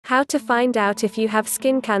How to find out if you have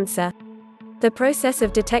skin cancer. The process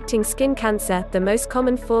of detecting skin cancer, the most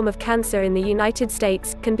common form of cancer in the United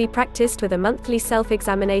States, can be practiced with a monthly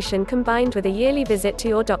self-examination combined with a yearly visit to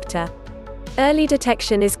your doctor. Early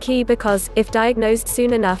detection is key because, if diagnosed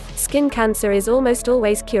soon enough, skin cancer is almost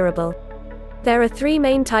always curable. There are 3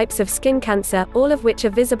 main types of skin cancer, all of which are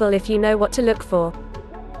visible if you know what to look for.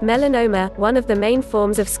 Melanoma, one of the main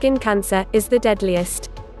forms of skin cancer, is the deadliest.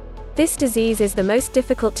 This disease is the most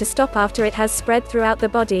difficult to stop after it has spread throughout the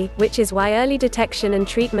body, which is why early detection and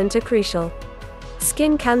treatment are crucial.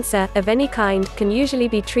 Skin cancer, of any kind, can usually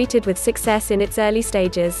be treated with success in its early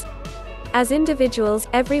stages. As individuals,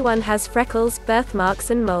 everyone has freckles, birthmarks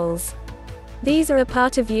and moles. These are a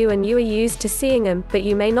part of you and you are used to seeing them, but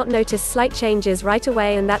you may not notice slight changes right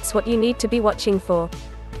away, and that's what you need to be watching for.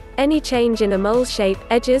 Any change in a mole's shape,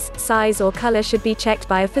 edges, size or color should be checked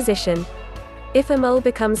by a physician. If a mole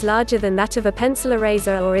becomes larger than that of a pencil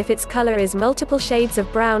eraser, or if its color is multiple shades of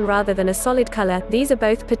brown rather than a solid color, these are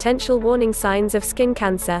both potential warning signs of skin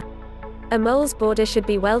cancer. A mole's border should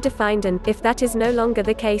be well defined and, if that is no longer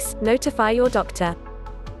the case, notify your doctor.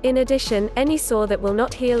 In addition, any sore that will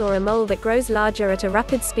not heal or a mole that grows larger at a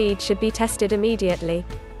rapid speed should be tested immediately.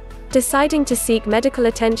 Deciding to seek medical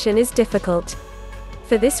attention is difficult.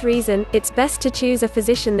 For this reason, it's best to choose a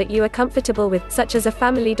physician that you are comfortable with, such as a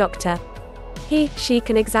family doctor. She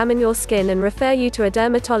can examine your skin and refer you to a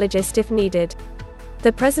dermatologist if needed.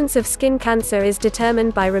 The presence of skin cancer is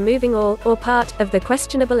determined by removing all, or part, of the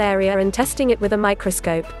questionable area and testing it with a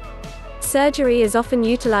microscope. Surgery is often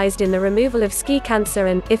utilized in the removal of skin cancer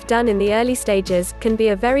and, if done in the early stages, can be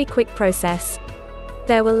a very quick process.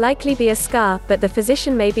 There will likely be a scar, but the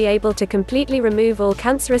physician may be able to completely remove all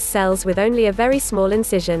cancerous cells with only a very small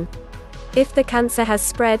incision. If the cancer has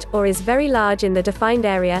spread, or is very large in the defined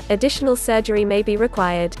area, additional surgery may be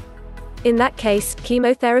required. In that case,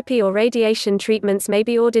 chemotherapy or radiation treatments may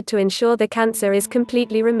be ordered to ensure the cancer is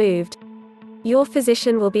completely removed. Your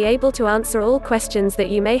physician will be able to answer all questions that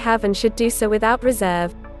you may have and should do so without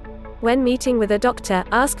reserve. When meeting with a doctor,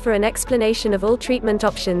 ask for an explanation of all treatment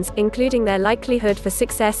options, including their likelihood for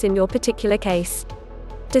success in your particular case.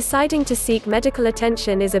 Deciding to seek medical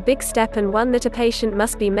attention is a big step and one that a patient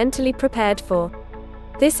must be mentally prepared for.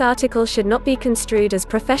 This article should not be construed as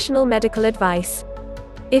professional medical advice.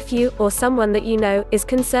 If you, or someone that you know, is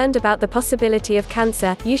concerned about the possibility of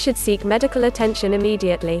cancer, you should seek medical attention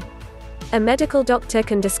immediately. A medical doctor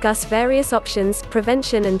can discuss various options,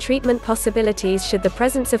 prevention and treatment possibilities should the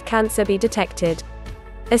presence of cancer be detected.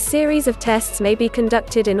 A series of tests may be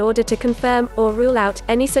conducted in order to confirm, or rule out,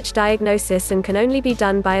 any such diagnosis and can only be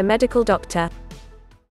done by a medical doctor.